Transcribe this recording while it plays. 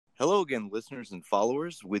Hello again, listeners and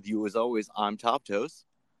followers. With you as always, I'm Top Toes.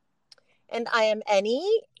 And I am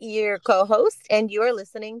Annie, your co-host, and you are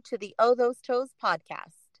listening to the Oh Those Toes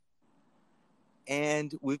podcast.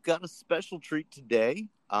 And we've got a special treat today.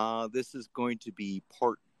 This is going to be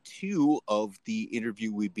part 2 of the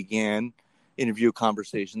interview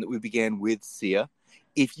conversation that we began with Sia.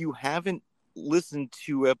 If you haven't listened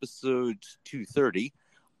to episode 230,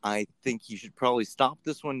 I think you should probably stop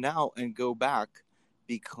this one now and go back,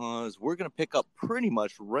 because we're going to pick up pretty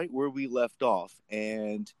much right where we left off,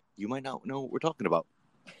 and you might not know what we're talking about.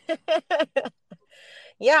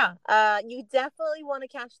 Yeah, you definitely want to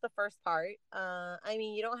catch the first part.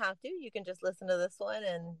 You don't have to. You can just listen to this one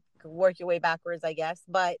and work your way backwards, I guess.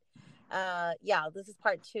 But this is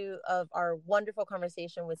part 2 of our wonderful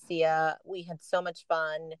conversation with Sia. We had so much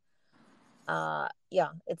fun.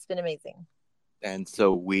 It's been amazing. And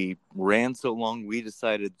so we ran so long, we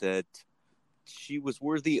decided that she was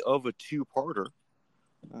worthy of a 2-parter.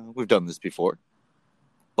 We've done this before.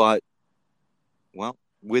 But, well,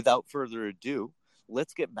 without further ado,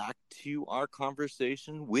 let's get back to our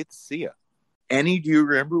conversation with Sia. Annie, do you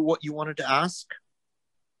remember what you wanted to ask?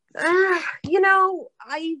 I've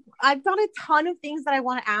got a ton of things that I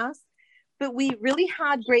want to ask, but we really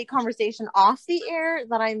had great conversation off the air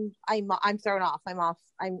that I'm thrown off. I'm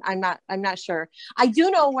not sure. I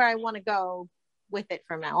do know where I want to go with it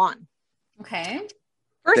from now on. Okay.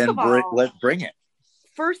 Let's bring it.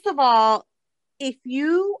 First of all, if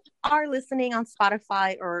you are listening on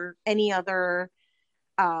Spotify or any other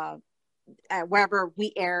wherever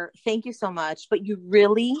we air, thank you so much. But you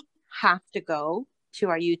really have to go to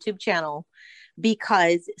our YouTube channel,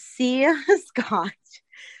 because Sia's got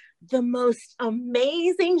the most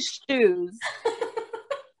amazing shoes.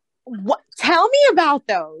 Tell me about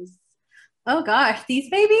those. Oh gosh, these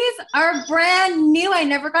babies are brand new. I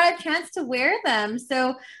never got a chance to wear them.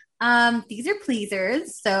 So these are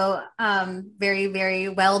Pleasers. So very, very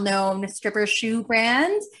well-known stripper shoe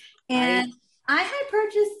brand. And right. I had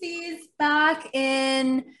purchased these back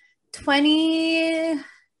in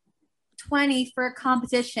 2020 for a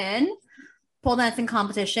competition, pole dancing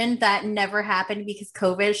competition that never happened because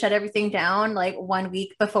COVID shut everything down like 1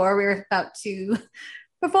 week before we were about to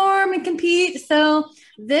perform and compete. So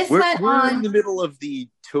we're in the middle of the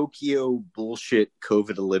Tokyo bullshit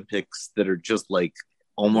COVID Olympics that are just like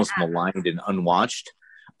almost maligned and unwatched.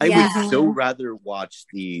 I would so rather watch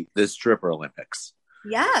the stripper Olympics.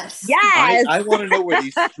 Yes. I want to know where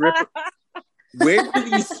these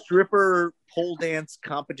stripper pole dance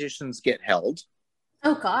competitions get held.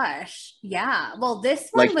 Oh gosh. Yeah. Well, this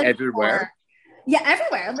one was everywhere.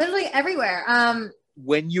 Everywhere. Literally everywhere.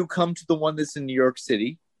 When you come to the one that's in New York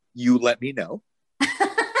City, you let me know.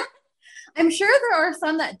 I'm sure there are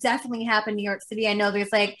some that definitely happen in New York City. I know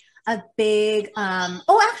there's like a big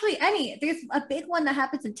Annie, there's a big one that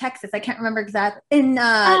happens in Texas. I can't remember exactly. In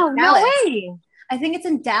Dallas. No way. I think it's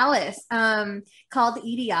in Dallas, called the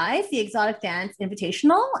EDI, it's the Exotic Dance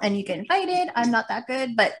Invitational, and you get invited. I'm not that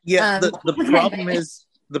good, but the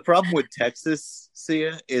problem with Texas,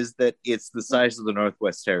 Sia, is that it's the size of the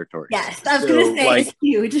Northwest Territories. Yes, I was going to say it's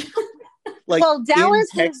huge. Dallas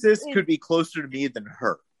Texas could be closer to me than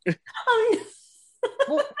her. Oh,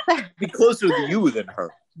 no. Be closer to you than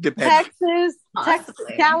her. Depending.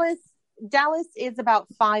 Dallas is about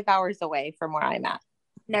 5 hours away from where I'm at.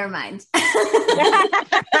 Never mind.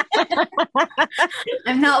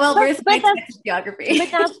 I'm not well versed in geography.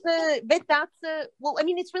 It's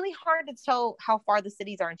really hard to tell how far the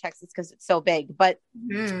cities are in Texas because it's so big, but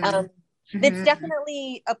it's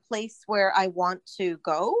definitely a place where I want to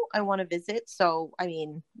go. I want to visit. So,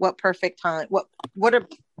 what perfect time? What a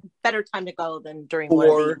better time to go than during one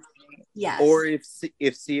of these? Yes. Or if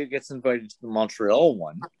Sia gets invited to the Montreal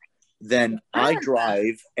one, then I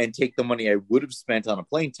drive and take the money I would have spent on a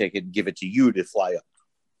plane ticket and give it to you to fly up.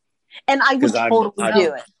 And I would totally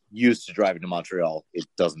do it. Used to driving to Montreal. It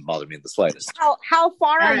doesn't bother me in the slightest. How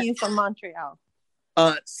far are you from Montreal?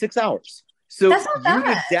 6 hours. So that's not bad.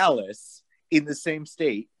 You to Dallas in the same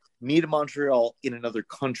state, me to Montreal in another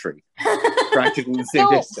country, practically the same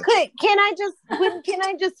distance. Can I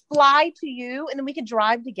just fly to you and then we can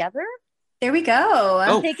drive together? There we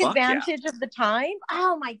go. Take advantage of the time.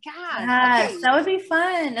 Oh my god! Yes, that would be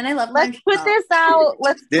fun, and I love. Let's put this out.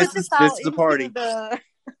 This is a party. We're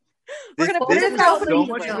gonna put this out. So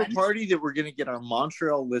much of a party that we're gonna get our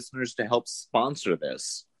Montreal listeners to help sponsor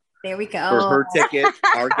this. There we go. For her ticket,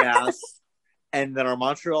 our gas, and then our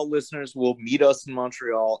Montreal listeners will meet us in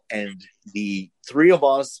Montreal, and the 3 of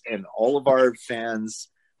us and all of our fans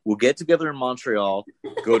will get together in Montreal,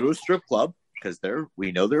 go to a strip club. because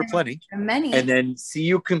we know there are plenty. Many. And then see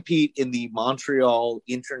you compete in the Montreal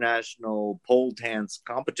International Pole Dance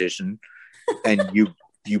competition, and you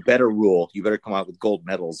better rule. You better come out with gold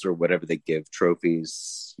medals or whatever they give,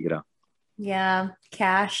 trophies, you know. Yeah,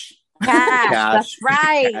 cash. That's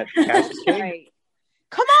right. Cash is king. Right.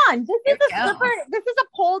 Come on, this is a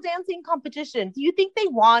pole dancing competition. Do you think they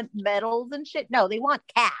want medals and shit? No, they want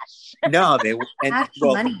cash. No,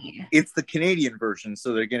 Money. it's the Canadian version,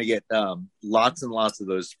 so they're gonna get lots and lots of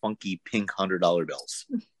those funky pink $100 bills.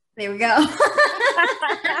 There we go.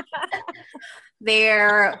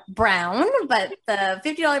 They're brown, but the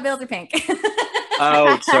 $50 bills are pink.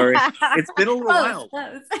 Oh, sorry. It's been a little while.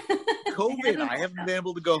 Close. COVID, I haven't been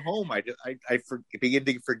able to go home. I begin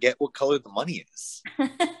to forget what color the money is.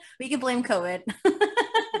 We can blame COVID.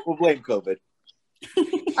 We'll blame COVID.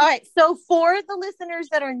 All right. So for the listeners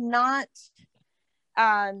that are not,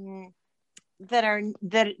 are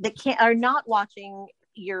not watching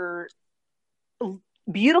your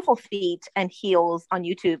beautiful feet and heels on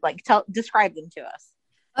YouTube, like describe them to us.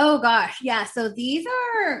 Oh gosh, yeah. So these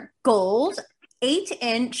are gold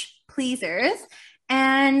 8-inch pleasers,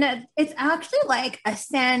 and it's actually like a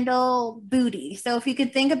sandal booty. So if you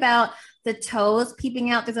could think about the toes peeping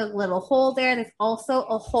out, there's a little hole there. There's also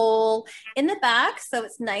a hole in the back, so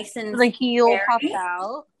it's nice and the heel airy. pops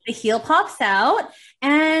out. The heel pops out,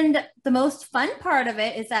 and the most fun part of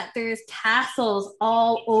it is that there's tassels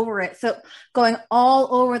all over it, so going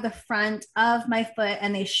all over the front of my foot,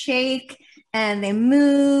 and they shake and they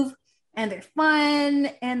move and they're fun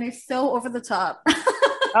and they're so over the top.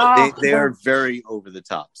 They are very over the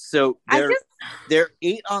top. So they're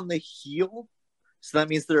 8 on the heel, so that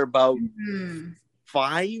means they're about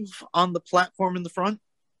 5 on the platform in the front.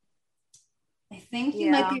 I think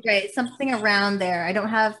you might be right. Something around there. I don't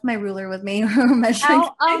have my ruler with me or measuring.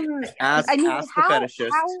 Ask the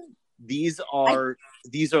fetishist. These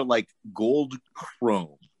are like gold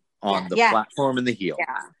chrome on the platform and the heel.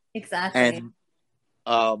 Yeah, exactly. And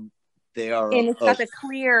they are. And it's got a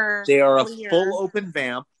clear. They are a full open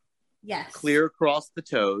vamp. Yes. Clear across the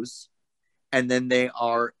toes, and then they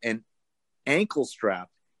are an ankle strap,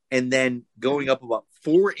 and then going up about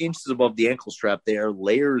 4 inches above the ankle strap, they are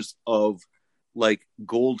layers of like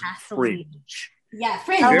gold fringe. Yeah,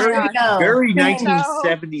 fringe. Very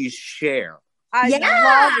 1970s share. I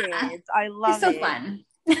love it. I love it's so fun.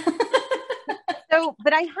 So,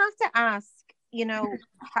 but I have to ask, you know,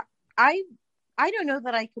 I don't know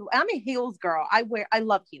that I could. I'm a heels girl. I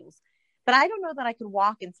love heels, but I don't know that I could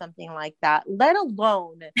walk in something like that, let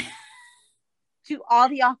alone to all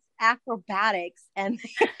the acrobatics and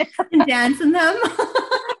dance in them.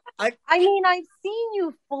 I mean, I've seen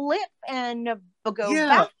you flip and go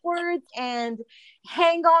backwards and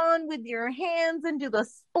hang on with your hands and do the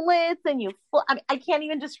splits and you I mean, I can't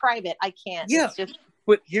even describe it. I can't. Yeah. It's just...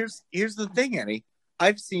 But here's the thing, Annie.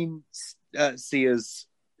 I've seen Sia's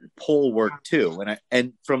pole work too,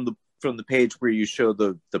 and from the page where you show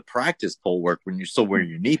the practice pole work when you're still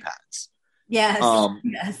wearing your knee pads. Yes.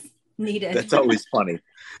 Yes. Needed. That's always funny.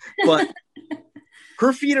 But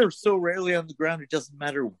her feet are so rarely on the ground, it doesn't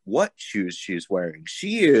matter what shoes she's wearing.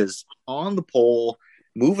 She is on the pole,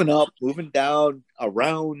 moving up, moving down,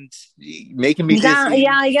 around, making me dizzy.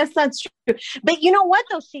 Yeah, I guess that's true. But you know what,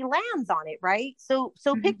 though? She lands on it, right? So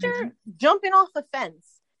picture jumping off a fence.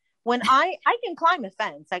 When I can climb a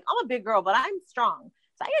fence. Like, I'm a big girl, but I'm strong.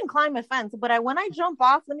 So I can climb a fence. But when I jump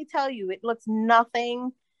off, let me tell you, it looks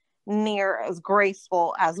nothing near as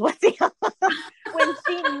graceful as when she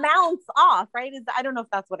mounts off, right? I don't know if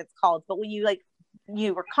that's what it's called, but when you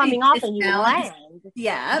were coming off and you land,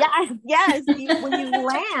 when you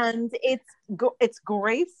land, it's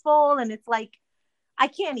graceful and it's like I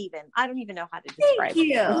don't even know how to describe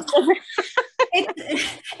it.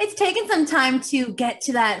 It's taken some time to get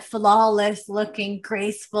to that flawless looking,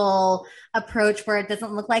 graceful approach where it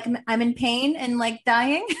doesn't look like I'm in pain and like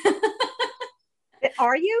dying.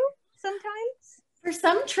 Are you sometimes? For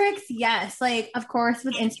some tricks, yes. Like, of course,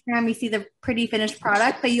 with Instagram, you see the pretty finished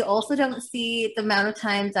product, but you also don't see the amount of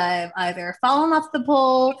times I've either fallen off the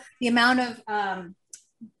pole, the amount of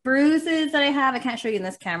bruises that I have. I can't show you in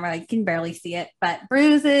this camera. You can barely see it, but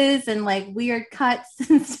bruises and like weird cuts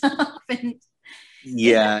and stuff. And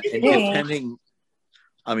and depending,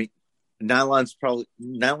 I mean, nylon's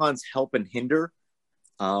help and hinder.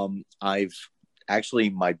 I've actually,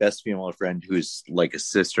 my best female friend, who's like a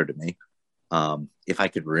sister to me, if I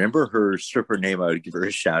could remember her stripper name, I would give her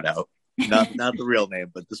a shout out. Not the real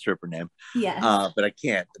name, but the stripper name. Yeah. But I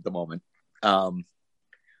can't at the moment.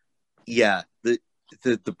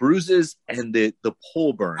 the bruises and the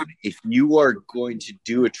pole burn, if you are going to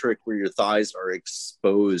do a trick where your thighs are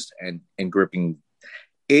exposed and gripping,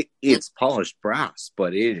 it's polished brass,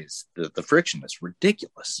 but it is the friction is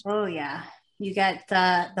ridiculous. Oh yeah, you get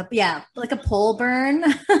like a pole burn.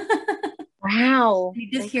 Wow. You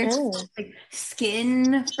just hear like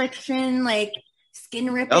skin friction, like skin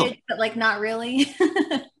rippage, but like not really.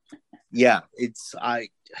 Yeah, it's I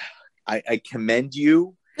commend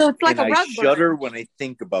you. So it's like and a rug I shudder when I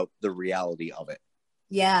think about the reality of it.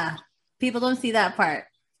 Yeah, people don't see that part.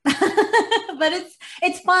 But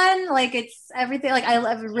it's fun. Like it's everything. Like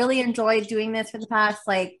I've really enjoyed doing this for the past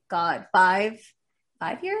 5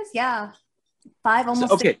 years. Yeah, 5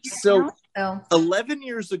 almost. Okay, so now, 11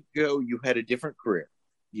 years ago, you had a different career.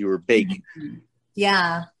 You were baking.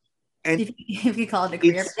 Yeah, and if you call it a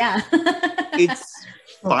career, yeah. It's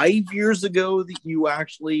 5 years ago that you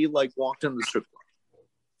actually walked on the strip club.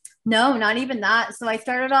 No, not even that. So I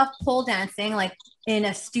started off pole dancing in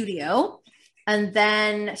a studio. And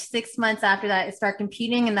then 6 months after that, I started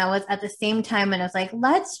competing. And that was at the same time. And I was like,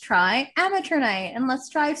 let's try amateur night and let's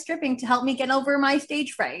try stripping to help me get over my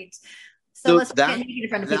stage fright. So let's get naked in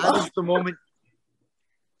front of people. That is the moment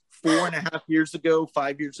 4.5 years ago,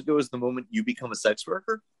 5 years ago is the moment you become a sex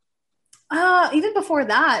worker? Even before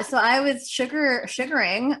that. So I was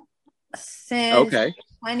sugaring since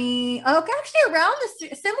 20. Actually around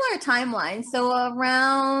the similar timeline. So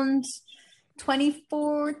around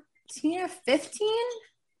 2014 or 15?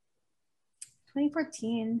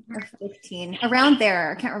 2014 or 15, around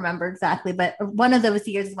there. I can't remember exactly, but one of those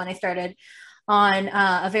years is when I started on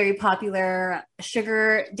a very popular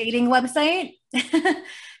sugar dating website.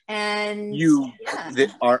 And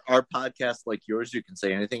our podcast, like yours, you can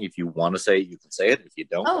say anything. If you want to say it, you can say it. If you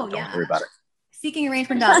don't, don't worry about it.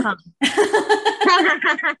 Seekingarrangement.com.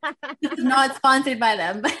 This is not sponsored by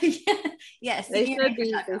them, but yes, they should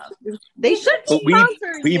be. They should be.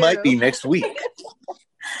 We might be next week.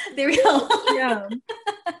 There we go. Yeah.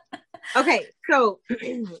 Okay, so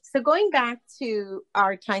going back to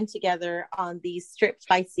our time together on the Stripped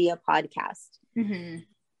by Sia podcast. Mm-hmm.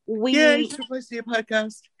 Stripped by Sia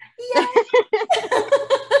podcast. Yeah.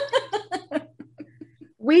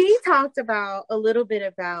 We talked about a little bit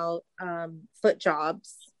about foot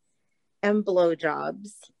jobs and blow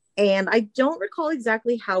jobs, and I don't recall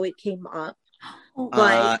exactly how it came up.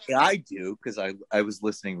 But I do, because I was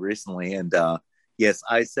listening recently, and yes,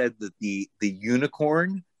 I said that the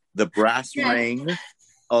unicorn, the brass ring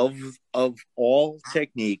of all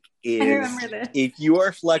technique is if you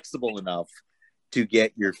are flexible enough to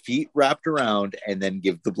get your feet wrapped around and then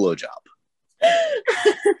give the blowjob.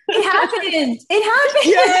 It happened. Yay!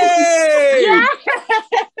 Yeah.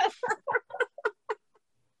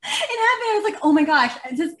 It happened. I was like, oh my gosh,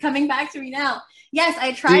 it's just coming back to me now. Yes,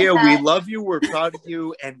 I tried Sia, that. we love you. We're proud of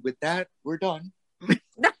you. And with that, we're done.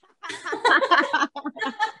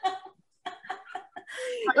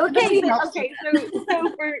 Okay.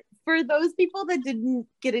 So for those people that didn't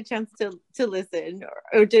get a chance to listen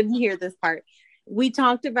or didn't hear this part, we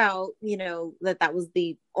talked about, that was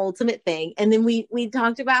the ultimate thing. And then we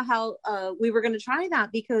talked about how we were going to try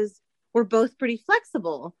that because we're both pretty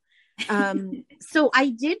flexible. So I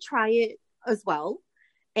did try it as well.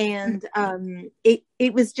 And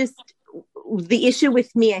it was just, the issue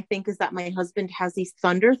with me, I think, is that my husband has these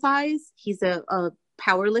thunder thighs. He's a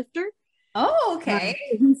power lifter. Oh, okay.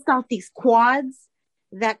 He's got these quads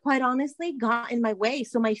that quite honestly got in my way.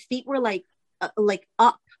 So my feet were like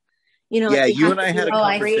up. Yeah, you and I had a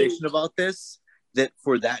conversation about this, that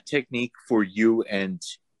for that technique for you and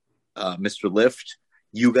Mr. Lift,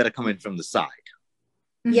 you got to come in from the side.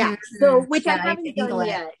 Yeah. So, which I haven't done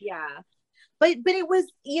yet. Yeah. But it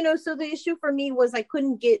was, so the issue for me was I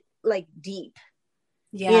couldn't get deep.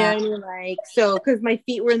 Yeah. So, because my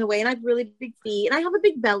feet were in the way and I have really big feet and I have a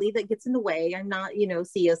big belly that gets in the way. I'm not,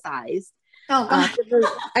 Sia size. Oh,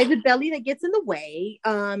 I have a belly that gets in the way.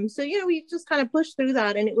 So, we just kind of pushed through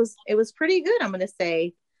that and it was pretty good, I'm going to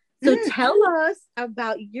say. So tell us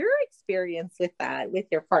about your experience with that, with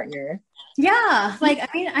your partner. Yeah. I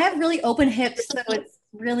have really open hips, so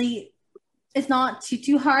it's not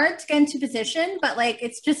too hard to get into position, but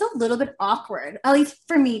it's just a little bit awkward, at least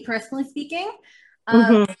for me personally speaking.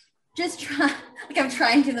 Just I'm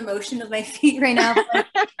trying to do the motion with my feet right now,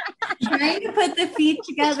 trying to put the feet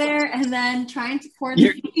together and then trying to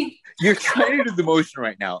coordinate. You're trying to do the motion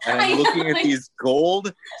right now, and I'm looking at these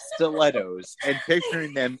gold stilettos and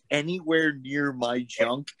picturing them anywhere near my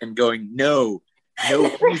junk and going, no,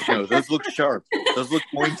 please no, those look sharp, those look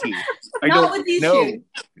pointy. I Not with these shoes.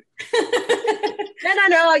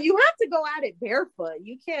 No. You have to go at it barefoot.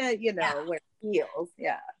 You can't, wear heels.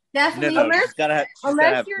 Yeah. Definitely. No, Unless- she's gotta have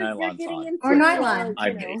unless you're nylons getting on. into Or nylon.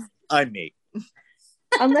 I'm me. I'm me.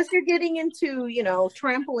 unless you're getting into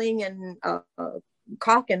trampling and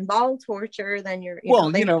cock and ball torture, then you're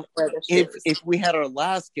if we had our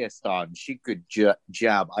last guest on, she could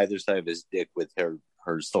jab either side of his dick with her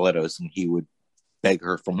stilettos, and he would beg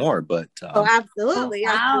her for more. But absolutely,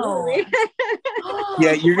 absolutely.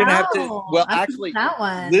 yeah, you're gonna have to. Well, I actually, that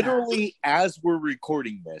one. literally, as we're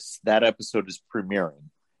recording this, that episode is premiering,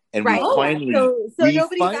 and Right. we nobody's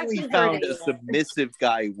finally actually heard found it a yet. submissive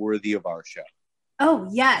guy worthy of our show. Oh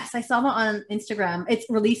yes, I saw that on Instagram. It's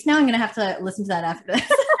released now. I'm gonna have to listen to that after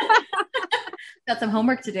this. Got some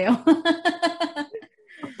homework to do.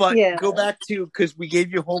 But go back to, because we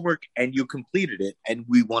gave you homework and you completed it, and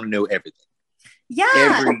we want to know everything.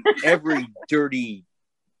 Yeah. Every dirty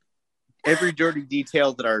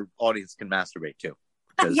detail that our audience can masturbate to.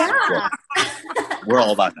 Yeah. We're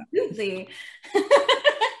all about that. Absolutely.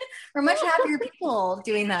 We're much happier people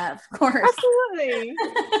doing that, of course. Absolutely.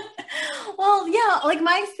 Well, yeah, like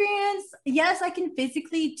my experience, yes, I can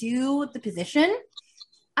physically do the position.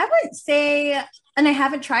 I wouldn't say, and I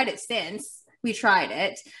haven't tried it since we tried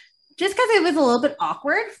it, just because it was a little bit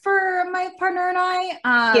awkward for my partner and I.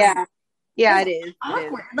 Yeah, it is.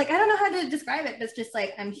 Awkward. Like, I don't know how to describe it, but it's just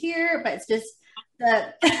like, I'm here, but it's just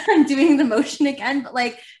that I'm doing the motion again, but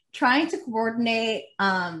like trying to coordinate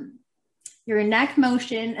your neck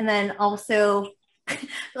motion and then also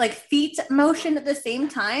like feet motion at the same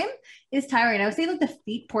time is tiring. I would say like the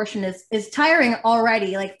feet portion is tiring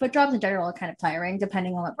already. Like foot jobs in general are kind of tiring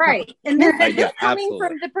depending on what. Right. And this is coming absolutely.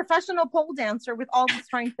 from the professional pole dancer with all the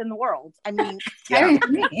strength in the world. I mean, tiring for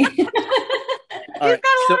me. He's got a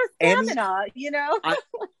lot of stamina,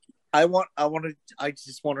 I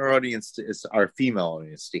just want our audience our female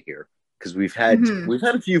audience to hear, because we've had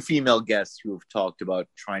a few female guests who have talked about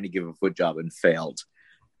trying to give a foot job and failed.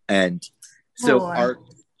 And so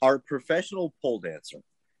our professional pole dancer,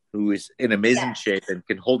 who is in amazing shape and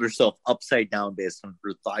can hold herself upside down based on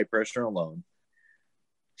her thigh pressure alone,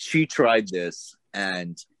 she tried this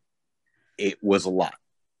and it was a lot.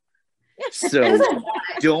 So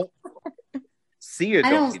don't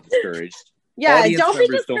be discouraged. Yeah, audience don't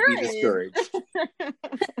members, be don't be discouraged.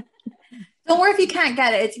 Don't worry if you can't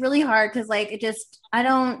get it. It's really hard because it's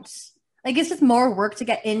just more work to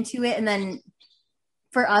get into it, and then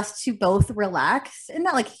for us to both relax. And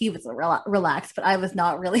not like he was relaxed, but I was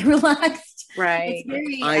not really relaxed. Right. It's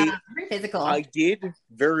very physical. I did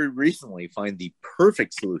very recently find the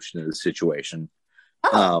perfect solution to the situation.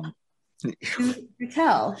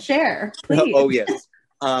 Share, please. Oh yes.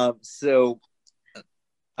 So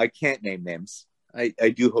I can't name names. I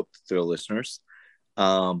do hope that they're listeners.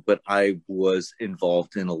 But I was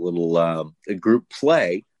involved in a little a group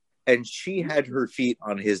play, and she had her feet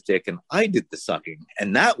on his dick and I did the sucking,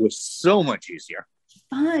 and that was so much easier.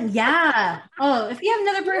 Fun. Yeah. Oh, if you have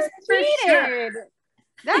another person, cheated.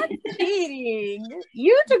 That's cheating.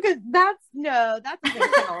 You took it. That's a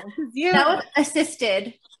good count. That was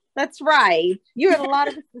assisted. That's right. You had a lot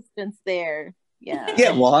of assistance there. Yeah.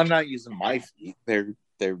 Yeah. Well, I'm not using my feet. They're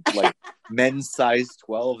like men's size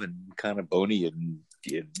 12 and kind of bony and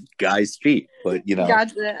guys' feet, but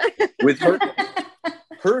Gotcha. with her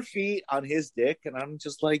feet on his dick, and I'm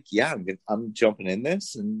just like, yeah, I'm jumping in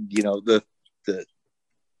this, and the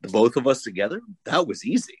both of us together, that was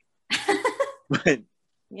easy. But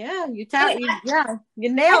yeah, you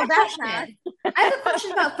nailed that. I have a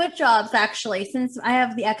question about foot jobs, actually, since I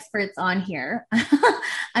have the experts on here.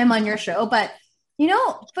 I'm on your show, but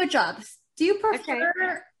foot jobs. Do you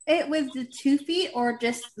prefer it with the 2 feet or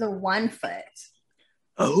just the 1 foot?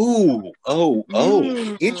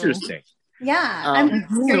 Interesting. Yeah, I'm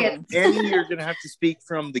curious. So, Annie, you're going to have to speak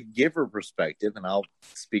from the giver perspective, and I'll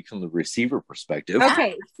speak from the receiver perspective.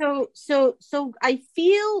 Okay, so I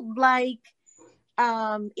feel like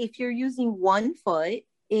if you're using 1 foot,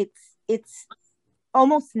 it's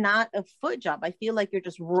almost not a foot job. I feel like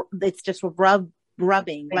it's just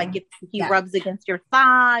rubbing, like if he rubs against your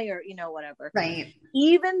thigh or whatever. Right.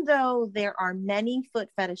 Even though there are many foot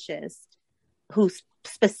fetishists who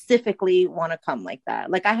specifically want to come like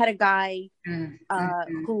that. Like I had a guy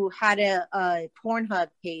who had a Pornhub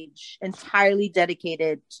page entirely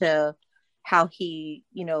dedicated to how he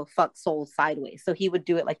fuck souls sideways. So he would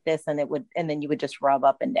do it like this, and then you would just rub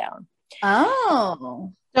up and down.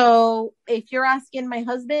 Oh. So if you're asking my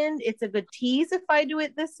husband, it's a good tease if I do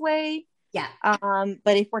it this way. Yeah.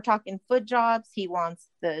 But if we're talking foot jobs, he wants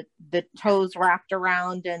the toes wrapped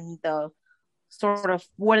around and the sort of,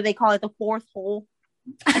 what do they call it? The fourth hole.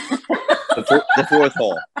 The fourth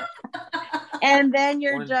hole. And then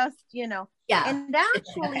you're One. just, Yeah. And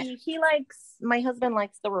actually, my husband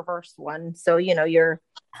likes the reverse one. So, you're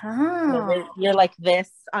like this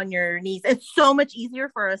on your knees. It's so much easier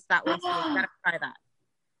for us that way. So you gotta try that.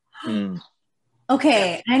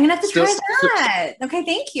 Okay, I'm gonna have to try that. Okay,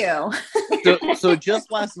 thank you. So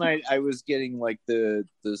just last night I was getting like the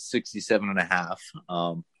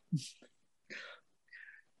 67.5.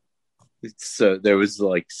 So there was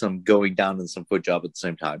like some going down and some foot job at the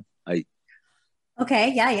same time.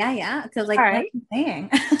 Okay, yeah. Because like right. what I'm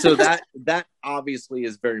saying. So that obviously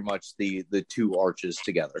is very much the two arches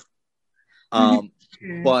together.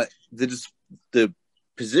 But the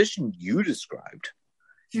position you described,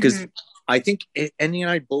 because I think Annie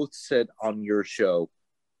and I both said on your show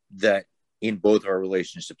that in both our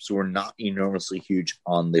relationships we're not enormously huge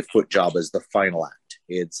on the foot job as the final act.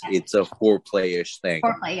 It's a foreplay-ish thing.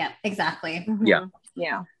 Foreplay, yeah, exactly.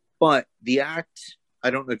 Yeah. But the act, I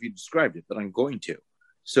don't know if you described it, but I'm going to.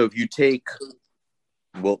 So if you take,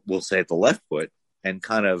 we'll say the left foot and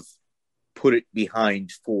kind of put it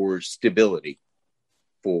behind for stability,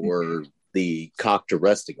 for the cock to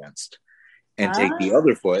rest against, and take the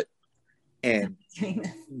other foot and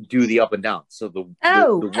do the up and down. So the one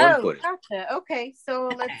foot. Gotcha. Okay, so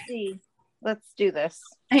let's see. Let's do this.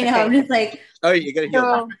 I know. Okay. I'm just like, oh, you gotta heal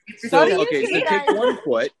that. So okay, so take one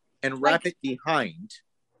foot and wrap it behind.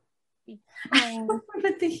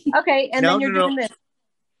 Okay, and then you're doing this.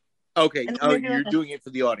 Okay, you're doing it for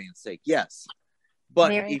the audience's sake. Yes,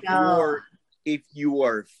 but if you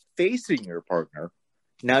are facing your partner,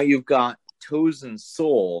 now you've got toes and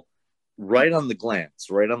sole right on the glance,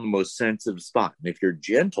 right on the most sensitive spot. And if you're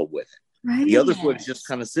gentle with it, the other foot is just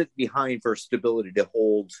kind of sit behind for stability to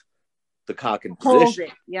hold the cock in position. Hold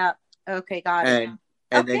it. Yeah. Okay, got it.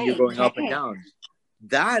 And then you're going up and down.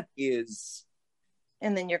 That is.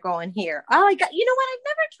 And then you're going here. Oh, you know what? I've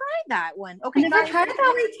never tried that one. Okay, I've never tried it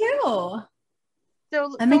that way too.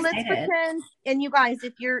 So let's pretend. And you guys,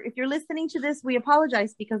 if you're listening to this, we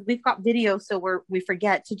apologize because we've got video, so we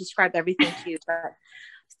forget to describe everything to you. But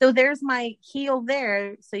so there's my heel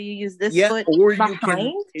there. So you use this foot or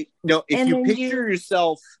behind. If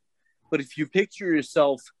you picture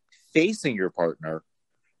yourself facing your partner,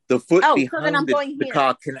 the foot behind the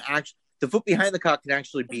cock can actually. The foot behind the cock can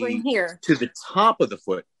actually be here to the top of the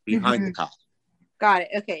foot behind the cock. Got it.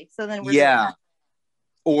 Okay, so then we're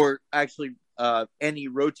or actually, Annie,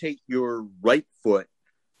 rotate your right foot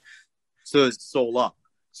so it's sole up,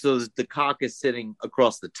 so that the cock is sitting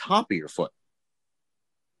across the top of your foot.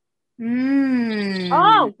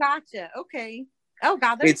 Oh, gotcha. Okay. Oh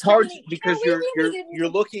God, it's hard because you're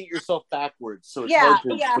looking at yourself backwards, so it's hard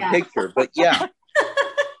to picture. But yeah.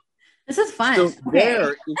 This is fun. So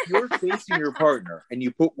there, if you're facing your partner and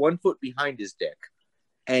you put one foot behind his dick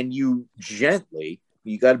and you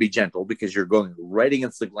got to be gentle because you're going right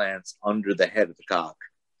against the glance under the head of the cock,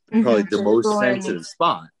 probably the most sensitive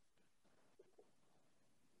spot.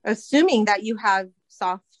 Assuming that you have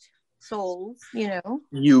soft soles,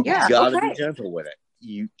 You got to be gentle with it.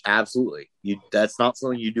 You absolutely. That's not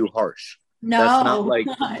something you do harsh. No. That's not like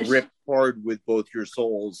rip hard with both your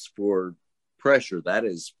soles for pressure. That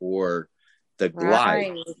is for the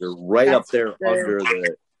glide. They're up there under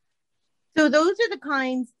the. So those are the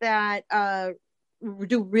kinds that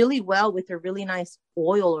do really well with a really nice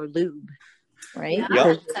oil or lube, right?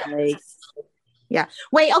 Yeah.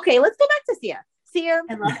 Wait. Okay. Let's go back to Sia. Sia,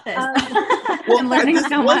 I love this. I'm learning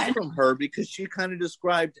so much from her because she kind of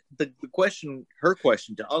described the question. Her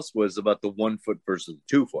question to us was about the 1 foot versus the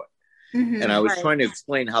 2 foot, and I was trying to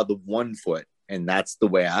explain how the 1 foot. And that's the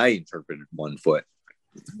way I interpreted 1 foot.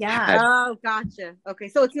 Oh, gotcha. Okay.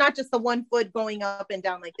 So it's not just the 1 foot going up and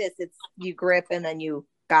down like this. It's you grip and then you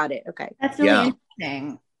got it. Okay. That's really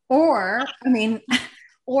interesting. Or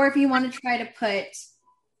if you want to try to put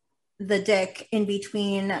the dick in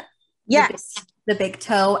between the big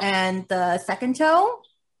toe and the second toe.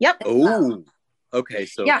 Yep. Oh, okay.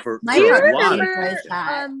 So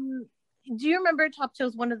do you remember Top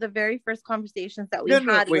Toes? One of the very first conversations that we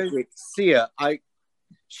had. Wait. Sia,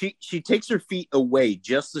 she takes her feet away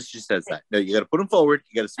just as she says that. No, you got to put them forward.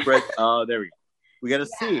 You got to spread. Oh, there we go. We got to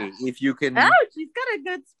see if you can. Oh, she's got a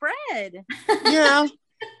good spread. Yeah,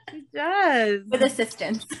 she does with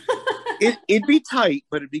assistance. It'd be tight,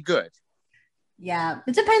 but it'd be good. Yeah,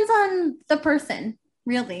 it depends on the person,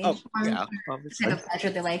 really. Oh, yeah. Kind of pleasure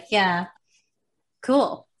they like. Yeah,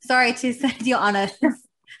 cool. Sorry to send you on a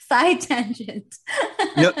side tangent.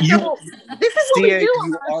 No, this is what we do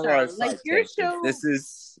on our show. Like your show. This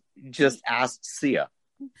is just Ask Sia.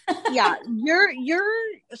 Yeah, your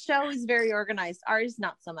show is very organized. Ours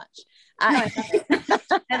not so much. I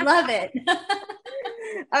love it.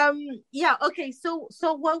 Yeah, okay. So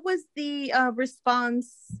what was the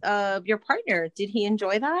response of your partner? Did he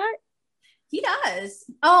enjoy that? He does.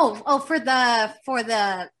 Oh, for the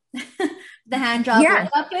the hand job Yeah.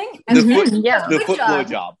 blowjob thing. The foot, Yeah. the foot blow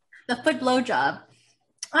job. The foot blowjob.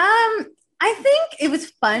 I think it was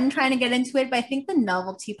fun trying to get into it, but I think the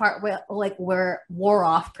novelty part wore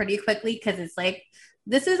off pretty quickly because it's like,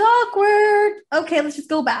 this is awkward. Okay, let's just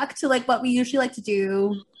go back to like what we usually like to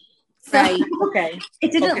do. So, Right. Okay.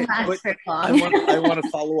 It didn't Okay, but last very long. I want to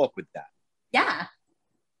follow up with that. Yeah.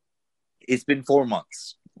 It's been 4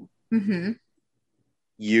 months. Mm-hmm.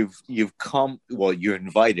 You've come. Well, you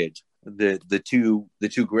invited the two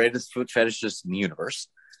greatest foot fetishists in the universe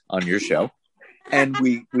on your show, and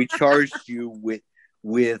we charged you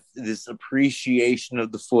with this appreciation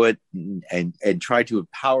of the foot and try to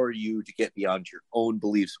empower you to get beyond your own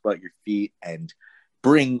beliefs about your feet and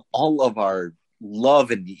bring all of our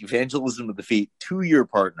love and the evangelism of the feet to your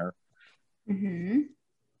partner. Mm-hmm.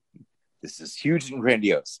 This is huge and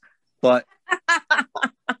grandiose, but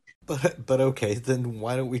okay, then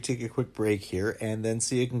why don't we take a quick break here and then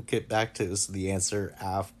see if we can get back to the answer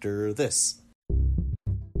after this.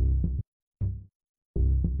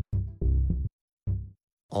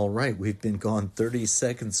 All right, we've been gone 30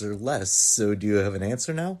 seconds or less, so do you have an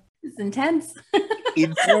answer now? It's intense.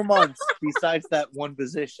 in 4 months, besides that one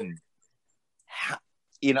position,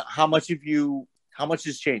 how much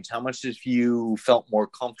has changed? How much have you felt more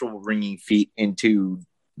comfortable bringing feet into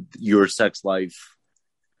your sex life?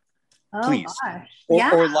 Please. Gosh.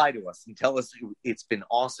 Or lie to us and tell us it's been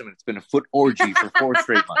awesome and it's been a foot orgy for 4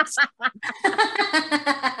 straight months.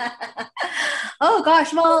 Oh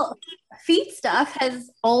gosh, well, feet stuff has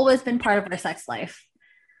always been part of our sex life.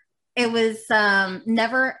 It was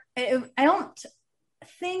never. I don't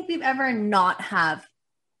think we've ever not had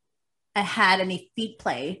any feet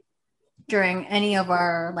play during any of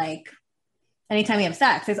our anytime we have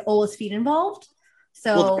sex. There's always feet involved.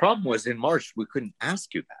 So well, the problem was in March we couldn't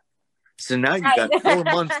ask you that. So now you got 4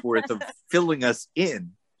 months worth of filling us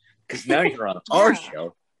in because now you're on our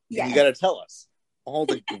show and you got to tell us all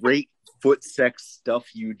the great foot sex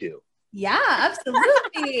stuff you do. Yeah,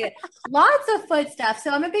 absolutely. Lots of foot stuff.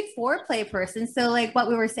 So I'm a big foreplay person. So like what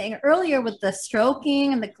we were saying earlier with the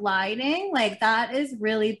stroking and the gliding, that is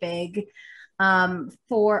really big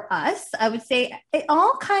for us. I would say it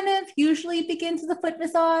all kind of usually begins with a foot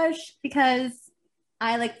massage because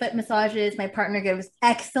I like foot massages. My partner gives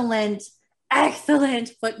excellent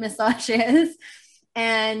foot massages.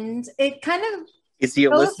 And it kind of is he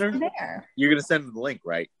a listener? There. You're going to send him the link,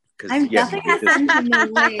 right? I'm definitely going to send him the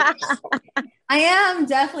link. I am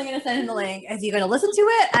definitely going to send him the link. Is he going to listen to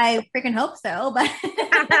it? I freaking hope so, but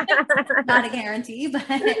not a guarantee. But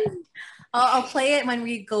I'll play it when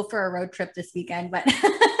we go for a road trip this weekend. But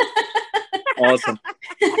awesome.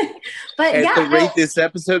 But at yeah, the rate this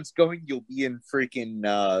episode's going, you'll be in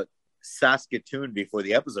freaking Saskatoon before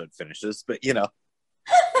the episode finishes. But we're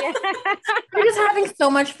just having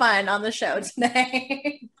so much fun on the show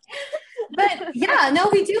today. But yeah, no,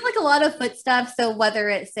 we do like a lot of foot stuff. So whether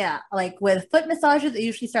it's with foot massages, it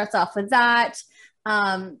usually starts off with that.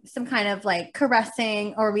 Some kind of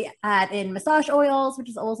caressing, or we add in massage oils, which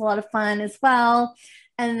is always a lot of fun as well.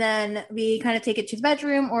 And then we kind of take it to the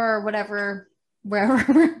bedroom or wherever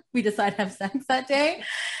we decide to have sex that day.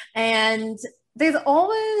 And there's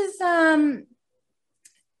always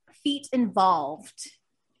feet involved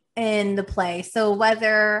in the play. So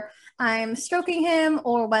whether I'm stroking him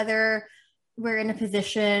or whether we're in a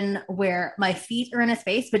position where my feet are in a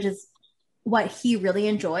space, which is what he really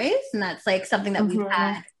enjoys. And that's something that we've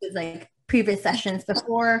had with previous sessions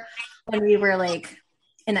before when we were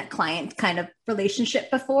in a client kind of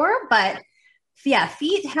relationship before. But yeah,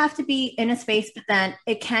 feet have to be in a space, but then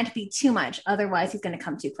it can't be too much. Otherwise he's going to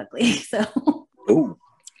come too quickly. So, ooh.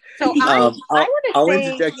 So I'll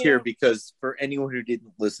interject here because for anyone who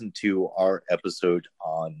didn't listen to our episode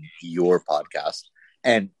on your podcast,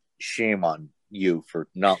 and shame on you for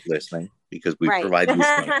not listening because we provide these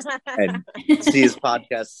links. And Sia's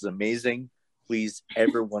podcast is amazing. Please,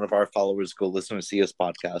 every one of our followers, go listen to Sia's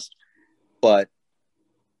podcast. But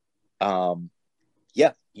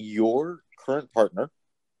your current partner,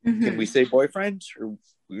 can we say boyfriend or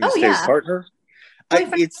we say partner?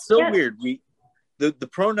 It's so weird. The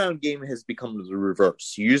pronoun game has become the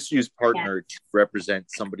reverse. You used to use partner to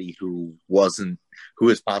represent somebody who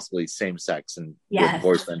is possibly same sex and with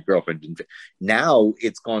boyfriend, girlfriend. Now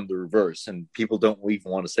it's gone the reverse and people don't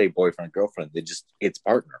even want to say boyfriend, girlfriend. It's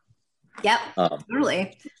partner. Yep.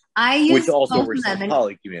 Totally. I use which also works in the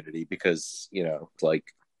poly community because,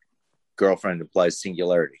 girlfriend implies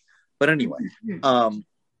singularity. But anyway,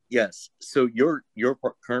 Yes. So your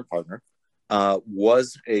current partner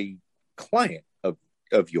was a client of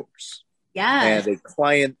yours, Yes. and a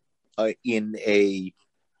client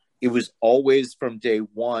it was always from day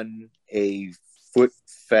one a foot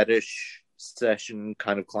fetish session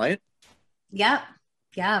kind of client. Yep.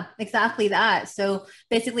 Yeah, exactly that. So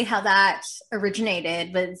basically how that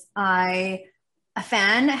originated was a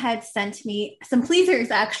fan had sent me some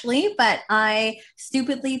pleasers actually, but I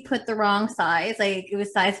stupidly put the wrong size. Like it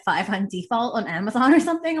was size 5 on default on Amazon or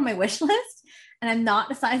something on my wish list. And I'm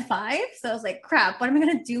not a size 5. So I was like, crap, what am I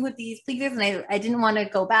going to do with these pleasers? And I didn't want to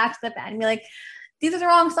go back to the fan and be like, these are the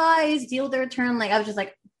wrong size, deal with the return. Like I was just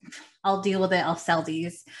like, I'll deal with it. I'll sell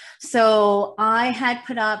these. So I had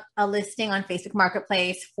put up a listing on Facebook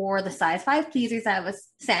Marketplace for the size 5 pleasers that was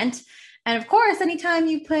sent. And of course, anytime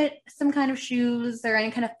you put some kind of shoes or any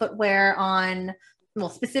kind of footwear on, well,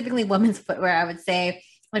 specifically women's footwear, I would say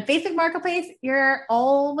on Facebook Marketplace, you're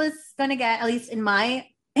always going to get, at least in my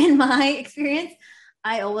experience,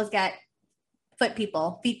 I always get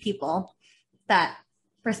feet people that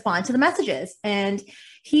respond to the messages. And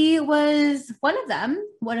he was one of them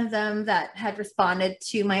that had responded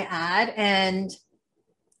to my ad. And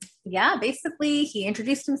yeah, basically he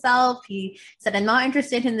introduced himself. He said, I'm not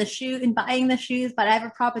interested in buying the shoes, but I have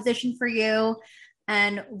a proposition for you.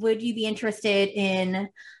 And would you be interested in,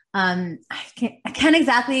 I can't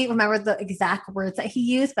exactly remember the exact words that he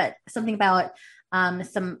used, but something about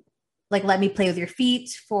some like, let me play with your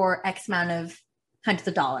feet for X amount of hundreds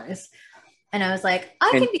of dollars. And I was like,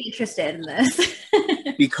 I can be interested in this.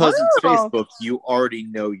 Because it's Facebook, you already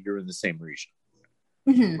know you're in the same region.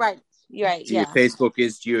 Mm-hmm. Right. Right. Yeah. Facebook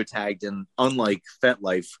is geotagged, and unlike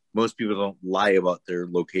FetLife, most people don't lie about their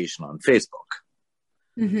location on Facebook.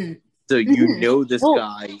 Mm-hmm. So you know this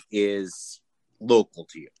guy is local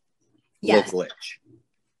to you. Yes. Local-ish.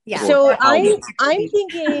 Yeah. So I'm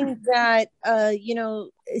thinking that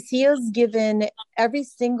Sia's given every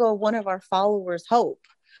single one of our followers hope.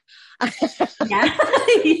 Yeah.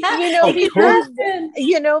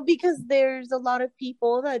 Because there's a lot of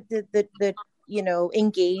people that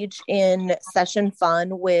engage in session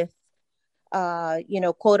fun with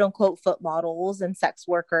quote unquote foot models and sex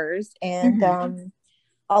workers, and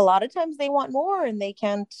a lot of times they want more and they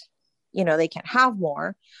can't have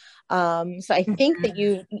more. So I think that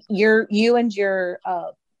you and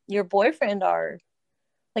your boyfriend are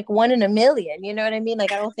like one in a million, you know what I mean?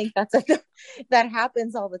 Like, I don't think that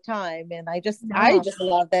happens all the time. And I just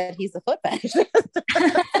love that he's a foot fetish.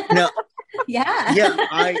 No.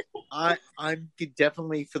 Yeah. I'm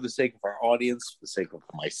definitely, for the sake of our audience, for the sake of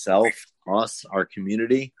myself, us, our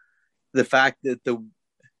community, the fact that the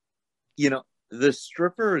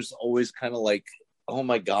stripper is always kind of like, oh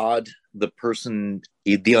my God, the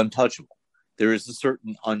untouchable. There is a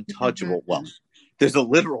certain untouchable, well, there's a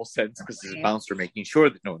literal sense because there's a bouncer making sure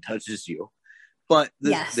that no one touches you. But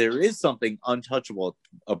there is something untouchable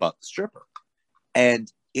about the stripper.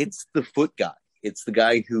 And it's the foot guy. It's the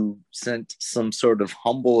guy who sent some sort of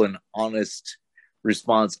humble and honest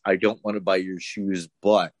response. I don't want to buy your shoes,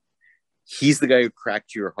 but he's the guy who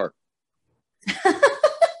cracked your heart.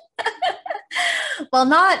 Well,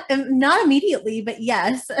 not immediately, but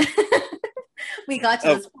yes. We got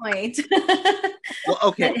to this point. Well,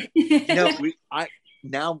 okay.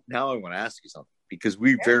 Now I want to ask you something, because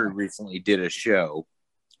we very recently did a show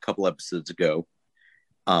a couple episodes ago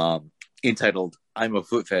entitled I'm a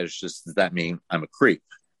foot fetishist, does that mean I'm a creep?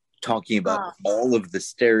 Talking about all of the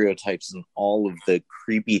stereotypes and all of the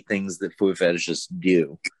creepy things that foot fetishists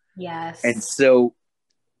do. Yes. And so,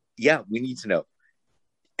 yeah, we need to know.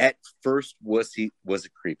 At first, was it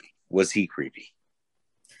creepy? Was he creepy?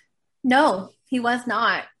 No, he was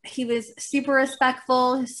not. He was super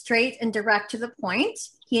respectful, straight and direct to the point.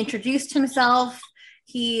 He introduced himself.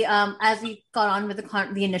 He, as we got on with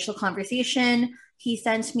the initial conversation, he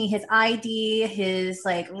sent me his ID, his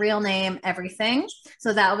like real name, everything.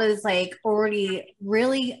 So that was like already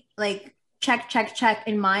really like check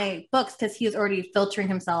in my books, because he was already filtering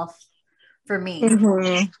himself for me.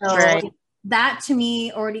 Mm-hmm. So right. That to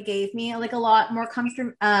me already gave me like a lot more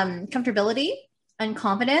comfortability and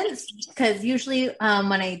confidence, because usually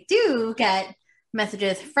when I do get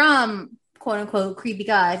messages from quote unquote creepy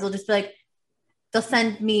guys, they'll just be like, they'll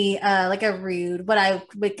send me like a rude, what I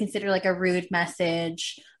would consider like a rude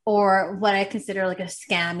message, or what I consider like a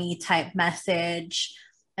scammy type message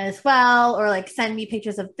as well, or like send me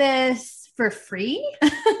pictures of this for free.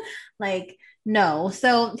 Like, no.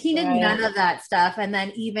 So he did none of that stuff. And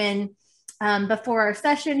then even before our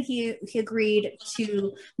session, he agreed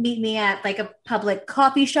to meet me at like a public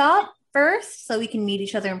coffee shop first, so we can meet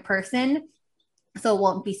each other in person, so it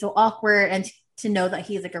won't be so awkward, and to know that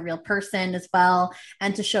he's like a real person as well,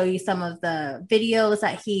 and to show you some of the videos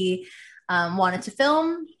that he wanted to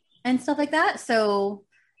film and stuff like that. So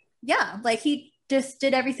yeah, like he just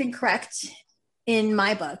did everything correct in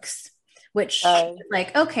my books, which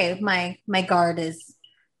like, okay, my guard is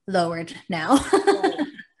lowered now.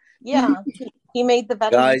 Yeah, he made the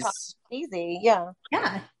vetting Guys, easy. Yeah.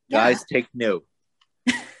 Guys, take note.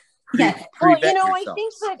 Yes. Well, Pre-vet I yourselves.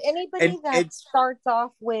 think that anybody that it's starts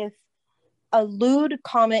off with a lewd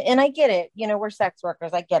comment, and I get it, we're sex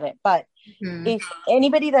workers, I get it, but if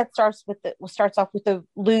anybody that starts off with a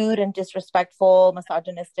lewd and disrespectful,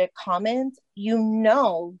 misogynistic comment,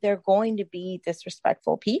 they're going to be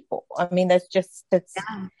disrespectful people. I mean, if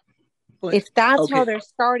that's how they're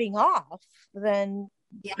starting off, then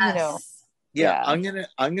yes. I'm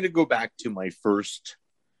gonna go back to my first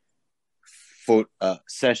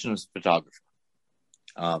session as a photographer,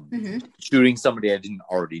 shooting somebody I didn't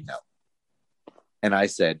already know, and I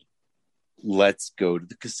said, let's go to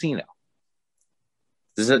the casino.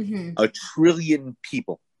 There's a trillion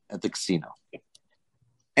people at the casino,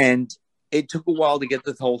 and it took a while to get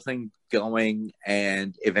this whole thing going,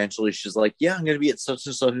 and eventually she's like, yeah, I'm gonna be at such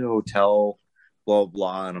and such a hotel, blah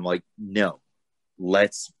blah, and I'm like, no,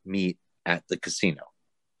 let's meet at the casino.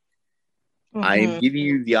 I am giving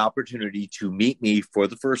you the opportunity to meet me for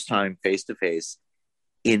the first time face to face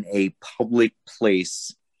in a public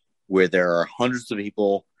place where there are hundreds of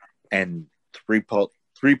people and three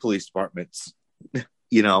police departments.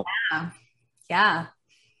 Yeah.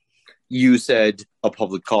 You said a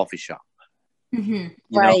public coffee shop.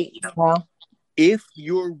 Right. If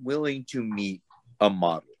you're willing to meet a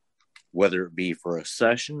model, whether it be for a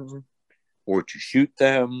session or to shoot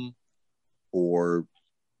them, or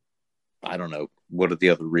I don't know, what are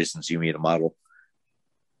the other reasons you meet a model?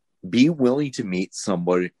 Be willing to meet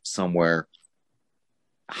somebody somewhere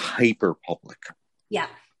hyper public. Yeah,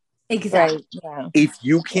 exactly. Right. Yeah. If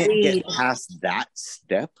you can't get past that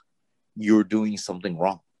step, you're doing something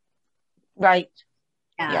wrong. Right.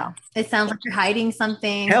 Yeah. It sounds like you're hiding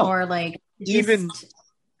something. Hell, or like even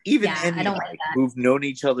Andy I don't and like I, that. who've known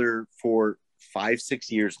each other for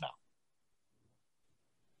 5-6 years now,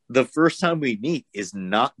 the first time we meet is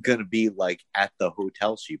not going to be like at the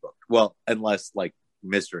hotel she booked. Well, unless like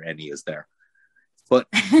Mr. Ennie is there, but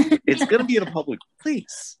it's going to be in a public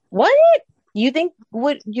place. What? You think I'm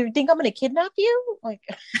going to kidnap you? Like,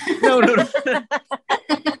 no.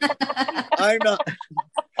 I'm not.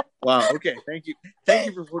 Wow. Okay. Thank you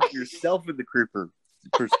for putting yourself in the creeper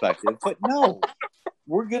perspective. But no,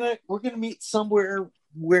 we're gonna meet somewhere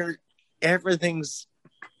where everything's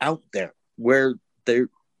out there, where they're,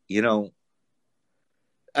 and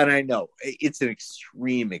I know it's an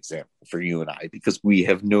extreme example for you and I because we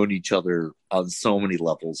have known each other on so many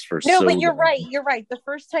levels for so long. No, but you're right. You're right. The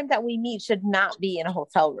first time that we meet should not be in a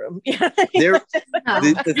hotel room. The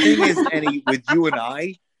thing is, Ennie, with you and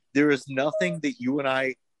I, there is nothing that you and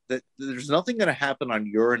I, that there's nothing going to happen on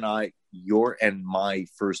your and my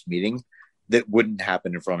first meeting that wouldn't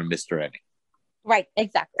happen in front of Mr. Ennie. Right.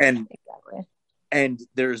 Exactly. And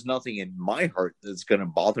there's nothing in my heart that's going to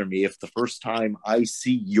bother me if the first time I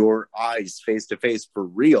see your eyes face to face for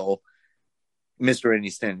real, Mr. Ennie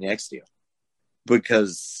standing next to you.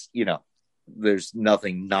 Because, there's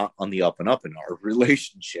nothing not on the up and up in our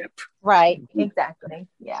relationship. Right. Exactly.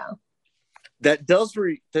 Yeah. That does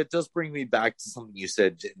bring me back to something you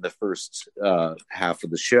said in the first half of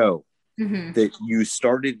the show, that you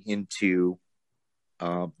started into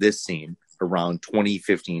this scene around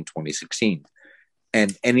 2015, 2016.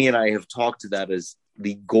 And Ennie and I have talked to that as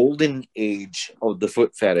the golden age of the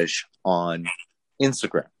foot fetish on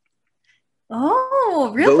Instagram.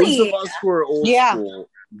 Oh, really? Those of us who are old school,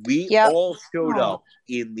 we all showed up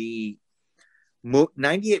in the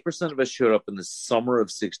 98% of us showed up in the summer of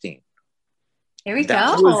 16. Here we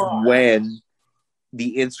that go. was when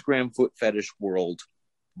the Instagram foot fetish world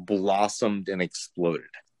blossomed and exploded.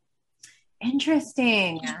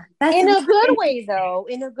 Interesting. That's in a good way, though.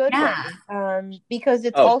 In a good way, because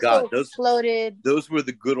it's exploded. Those were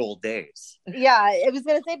the good old days. Yeah, I was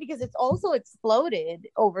gonna say because it's also exploded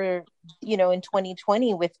over, in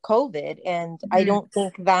 2020 with COVID, and I don't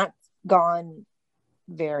think that's gone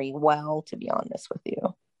very well, to be honest with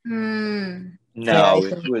you. No,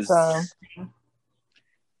 it was.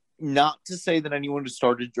 Not to say that anyone who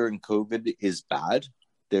started during COVID is bad.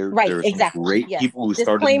 There are some great people who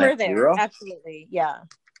started in that era. Absolutely, yeah.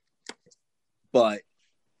 But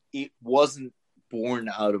it wasn't born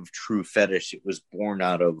out of true fetish. It was born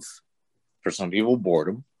out of, for some people,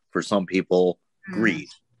 boredom. For some people, greed.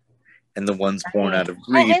 And the ones born out of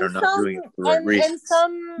greed are not doing it for the right reasons.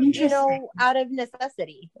 And some, out of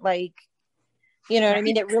necessity. Like, You know what I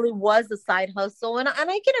mean? It really was a side hustle. And I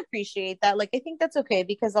can appreciate that. Like, I think that's okay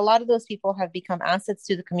because a lot of those people have become assets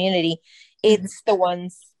to the community. It's the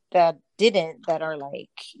ones that didn't that are like,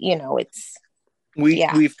 it's,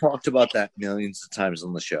 we've talked about that millions of times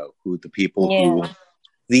on the show. Who the people who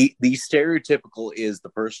the stereotypical is the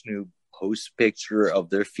person who posts a picture of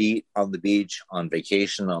their feet on the beach on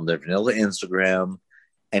vacation on their vanilla Instagram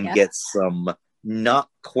and gets some not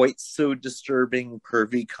quite so disturbing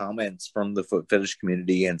pervy comments from the foot fetish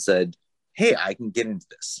community and said, hey, I can get into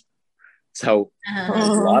this. So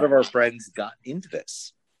a lot of our friends got into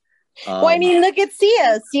this. Well, I mean, look at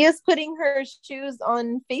Sia. Sia's putting her shoes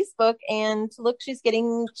on Facebook, and look, she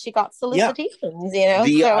got solicitations.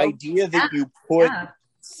 The idea that you put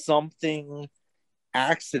something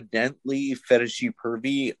accidentally fetishy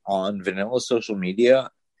pervy on vanilla social media,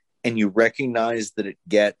 and you recognize that it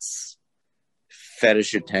gets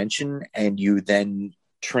fetish attention, and you then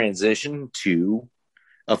transition to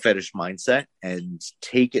a fetish mindset and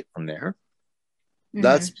take it from there.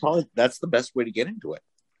 That's the best way to get into it.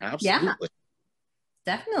 Absolutely.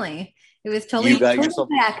 Yeah, definitely. It was totally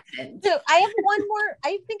accident. So I have one more.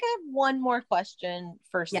 I think I have one more question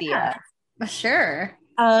for Sia. Sure.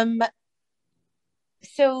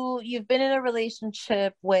 So you've been in a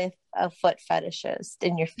relationship with a foot fetishist,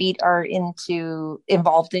 and your feet are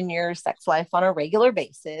involved in your sex life on a regular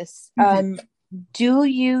basis. Do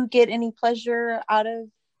you get any pleasure out of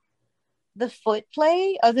the foot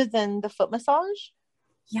play other than the foot massage?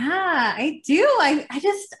 Yeah, I do. I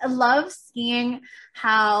just love seeing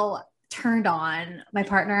how turned on my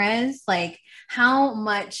partner is, like how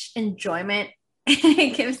much enjoyment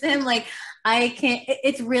it gives him. Like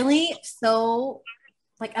it's really so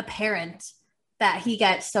like apparent that he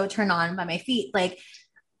gets so turned on by my feet. Like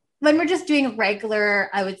when we're just doing regular,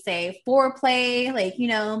 I would say foreplay, like,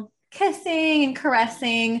 kissing and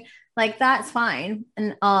caressing, like that's fine.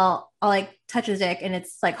 And I'll like touch his dick and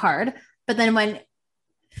it's like hard. But then when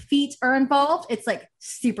feet are involved, it's like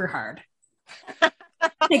super hard.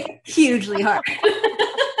 Like hugely hard.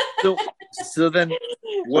 so then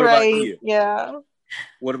what about you? Yeah.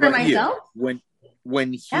 What about you?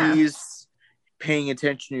 When he's paying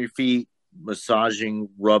attention to your feet, massaging,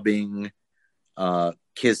 rubbing,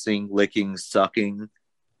 kissing, licking, sucking.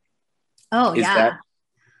 Oh,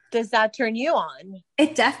 does that turn you on?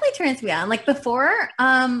 It definitely turns me on. Like before,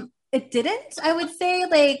 it didn't. I would say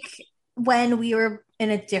like when we were in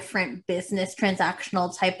a different business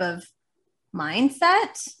transactional type of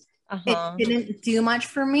mindset, it didn't do much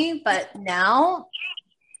for me. But now,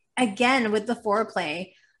 again, with the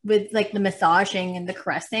foreplay, with like the massaging and the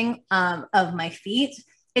caressing of my feet,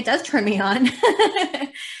 it does turn me on.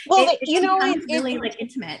 Well, it's really like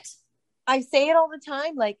intimate. I say it all the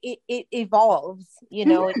time, like it evolves,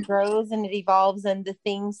 it grows and it evolves, and the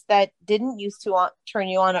things that didn't used to turn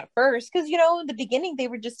you on at first, because in the beginning they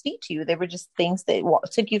were just feet to you, they were just things that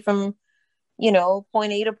took you from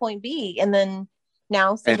point A to point B, and then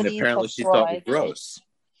now somebody apparently she thought it was gross.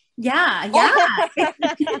 Yeah.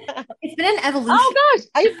 It's been an evolution. Oh gosh,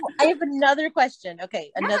 I have another question.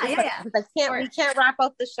 Okay, question, because we can't wrap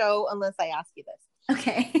up the show unless I ask you this.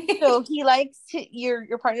 Okay. So he likes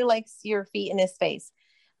your partner likes your feet in his face.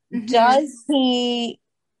 Does he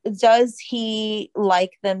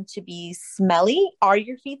like them to be smelly? Are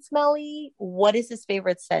your feet smelly? What is his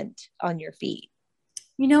favorite scent on your feet?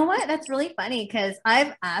 You know what? That's really funny because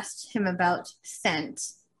I've asked him about scent,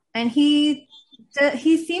 and he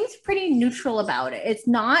seems pretty neutral about it. It's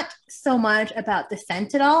not so much about the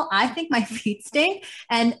scent at all. I think my feet stink.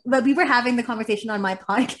 But we were having the conversation on my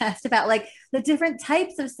podcast about like the different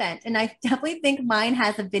types of scent. And I definitely think mine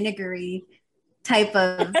has a vinegary type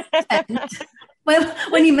of scent.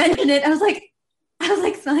 When you mentioned it, I was like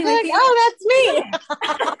smelling my feet. Oh, that's me.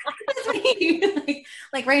 That's me.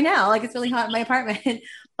 like right now, like it's really hot in my apartment.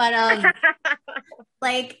 But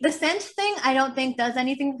like the scent thing, I don't think does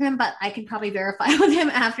anything for him, but I can probably verify with him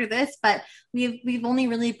after this. But we've only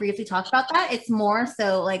really briefly talked about that. It's more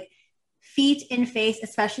so like feet in face,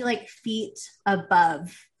 especially like feet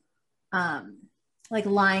above, like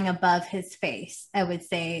lying above his face, I would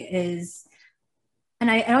say is. And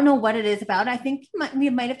I don't know what it is about it. I think we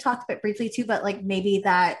might have talked about it briefly too, but like maybe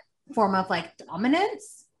that form of like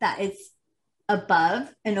dominance that is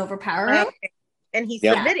above and overpowering. And he's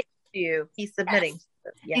submitting to you. He's submitting.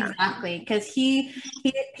 Yes. Yeah. Exactly. Because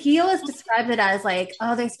he always describes it as like,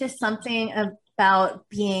 oh, there's just something about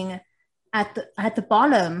being at the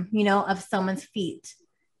bottom, of someone's feet,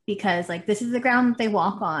 because like this is the ground that they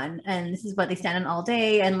walk on and this is what they stand on all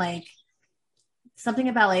day, and like something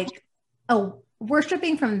about like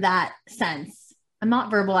worshiping from that sense I'm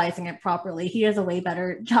not verbalizing it properly. He does a way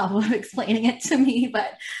better job of explaining it to me,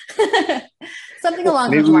 but something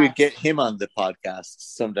along Maybe those we lines. would get him on the podcast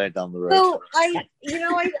sometime down the road. So I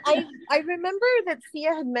remember that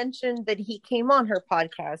Sia had mentioned that he came on her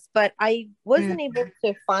podcast, but I wasn't able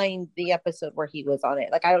to find the episode where he was on it.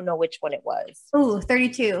 Like, I don't know which one it was. Ooh,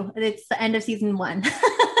 32. It's the end of season 1.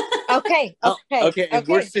 Okay. And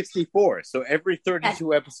we're 64, so every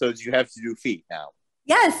 32 episodes you have to do feet now.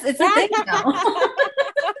 Yes, it's a thing now.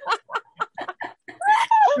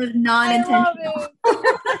 It was non-intentional.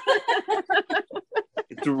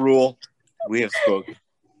 It's a rule. We have spoken.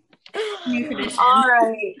 New tradition. All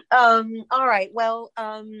right. Well,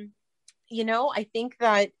 I think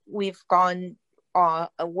that we've gone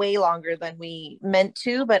way longer than we meant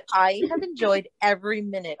to, but I have enjoyed every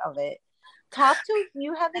minute of it. Top two, do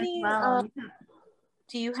you have any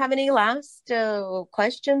do you have any last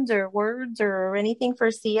questions or words or anything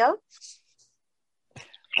for Sia?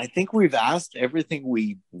 I think we've asked everything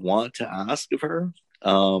we want to ask of her.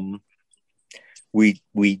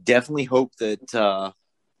 We definitely hope that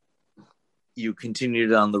you continue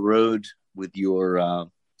down the road with your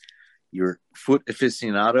foot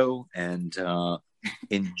aficionado and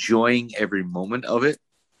enjoying every moment of it.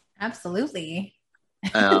 Absolutely.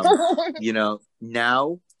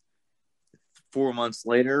 Now 4 months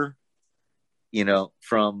later,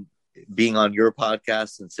 from being on your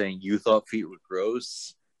podcast and saying you thought feet were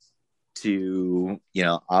gross to,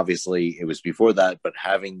 obviously it was before that, but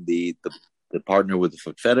having the partner with the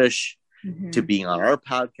foot fetish to being on our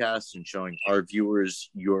podcast and showing our viewers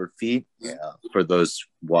your feet, for those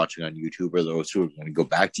watching on YouTube or those who are going to go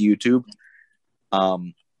back to YouTube.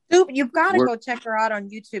 You've got to go check her out on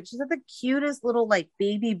YouTube. She's got the cutest little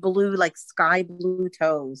baby blue, sky blue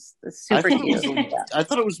toes. It's super cute. I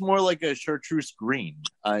thought it was more like a chartreuse green.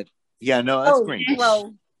 That's green.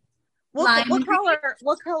 Well, what color?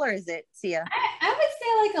 What color is it, Sia? I would say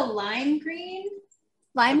like a lime green.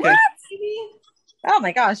 Lime okay. what? Maybe? Oh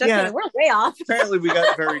my gosh, we're way off. Apparently, we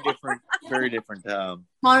got very different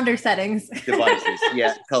monitor settings, devices.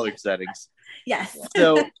 Yeah, color settings. Yes.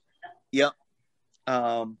 So,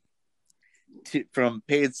 from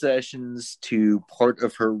paid sessions to part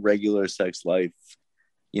of her regular sex life,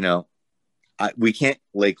 we can't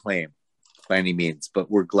lay claim by any means,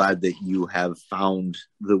 but we're glad that you have found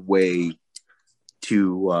the way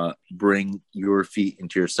to bring your feet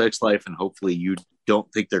into your sex life, and hopefully you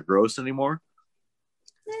don't think they're gross anymore.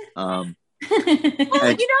 Well, they're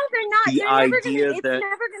not.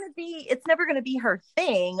 It's never gonna be her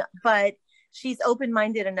thing, but she's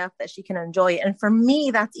open-minded enough that she can enjoy it. And for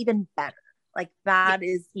me, that's even better. That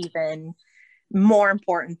is even more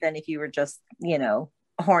important than if you were just,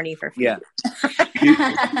 horny for feet. Yeah.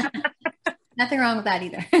 Nothing wrong with that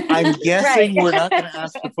either. I'm guessing we're not going to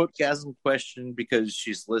ask the footgasm question because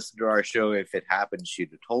she's listened to our show. If it happened,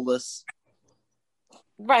 she'd have told us.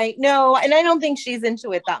 Right. No, and I don't think she's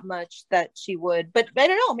into it that much that she would. But I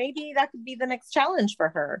don't know. Maybe that could be the next challenge for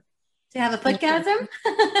her. To have a footgasm?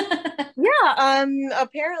 Yeah.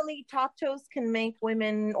 Apparently, top toes can make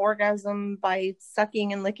women orgasm by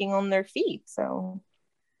sucking and licking on their feet. So,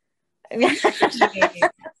 I'm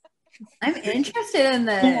interested in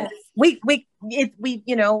this. We've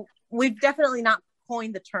definitely not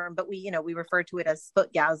coined the term, but we refer to it as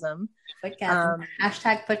footgasm. Footgasm.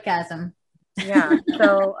 Hashtag footgasm. Yeah.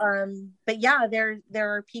 So, but yeah, there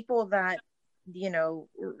are people that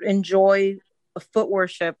enjoy foot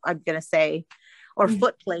worship, I'm gonna say, or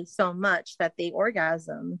foot play so much that they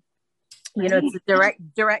orgasm. It's a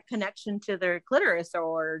direct connection to their clitoris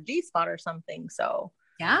or G-spot or something. So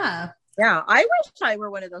yeah, I wish I were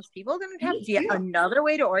one of those people. Then we'd have yet another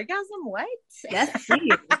way to orgasm. What? Yes,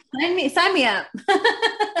 please. Sign me up.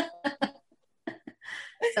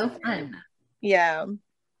 So fun. Yeah.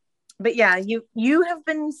 But yeah, you have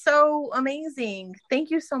been so amazing. Thank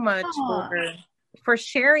you so much for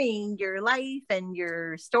sharing your life and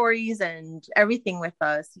your stories and everything with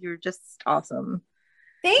us. You're just awesome.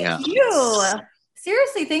 Thank you.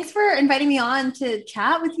 Seriously, thanks for inviting me on to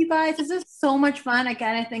chat with you guys. This is so much fun.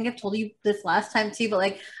 Again, I think I've told you this last time too,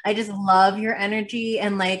 but I just love your energy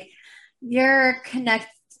and your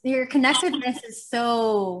connectedness is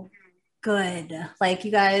so good.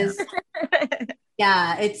 You guys,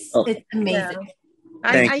 yeah, it's amazing. Yeah.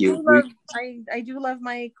 Thank you. I do love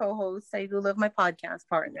my co-host. I do love my podcast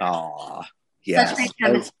partner. Oh, yes.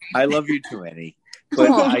 I love you too, Annie. But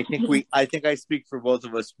I think I speak for both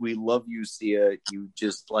of us. We love you, Sia. You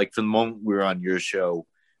just from the moment we were on your show,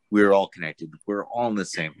 we were all connected. We're all on the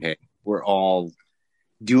same page. We're all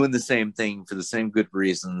doing the same thing for the same good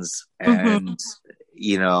reasons. And,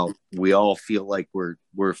 we all feel like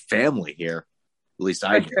we're family here. least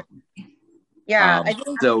I do. Yeah, I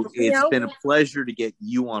think so it's been a pleasure to get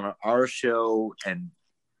you on our show and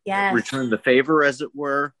return the favor, as it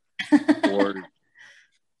were, or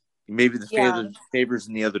maybe the favors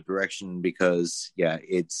in the other direction, because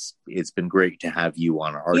it's been great to have you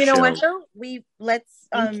on our show. You know what though? Let's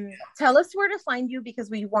tell us where to find you, because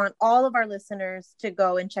we want all of our listeners to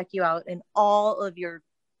go and check you out in all of your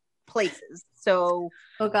places. So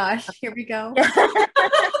oh gosh, here we go.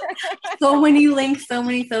 So many links, so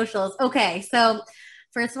many socials. Okay, so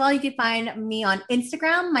first of all, you can find me on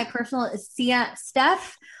Instagram. My personal is Sia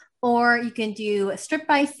Steph, or you can do Strip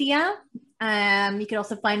by Sia. You can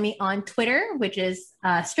also find me on Twitter, which is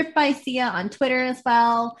Strip by Sia on Twitter as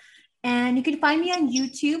well. And you can find me on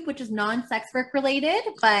YouTube, which is non-sex work related,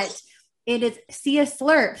 but it is Sia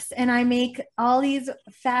Slurps. And I make all these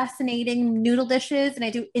fascinating noodle dishes, and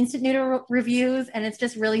I do instant noodle reviews, and it's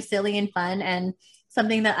just really silly and fun and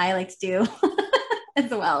something that I like to do as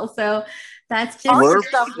well. So that's just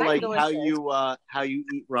slurps, like how you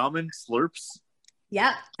eat ramen. Slurps.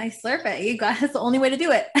 Yeah, I slurp it. You guys, that's the only way to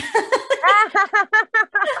do it.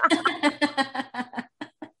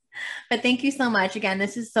 But thank you so much. Again,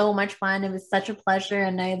 this is so much fun. It was such a pleasure,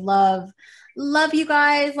 and I love you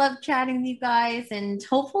guys. Love chatting with you guys, and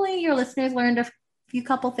hopefully your listeners learned a few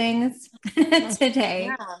couple things today.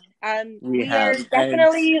 Yeah. We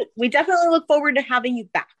definitely look forward to having you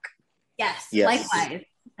back. Yes. Likewise.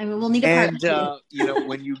 I mean, we'll need a part two. You know,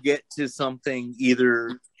 when you get to something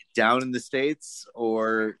either down in the States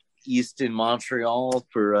or east in Montreal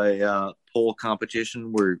for a pole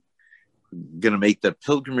competition, we're gonna make the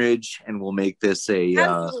pilgrimage, and we'll make this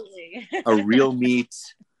a real meet,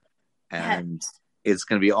 and it's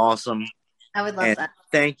gonna be awesome. I would love that.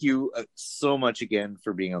 Thank you so much again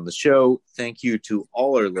for being on the show. Thank you to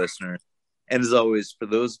all our listeners. And as always, for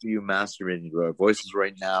those of you masturbating to our voices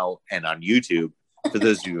right now and on YouTube, for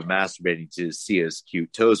those of you masturbating to Sia's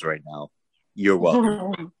cute toes right now, you're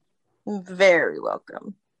welcome. Very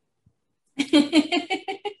welcome.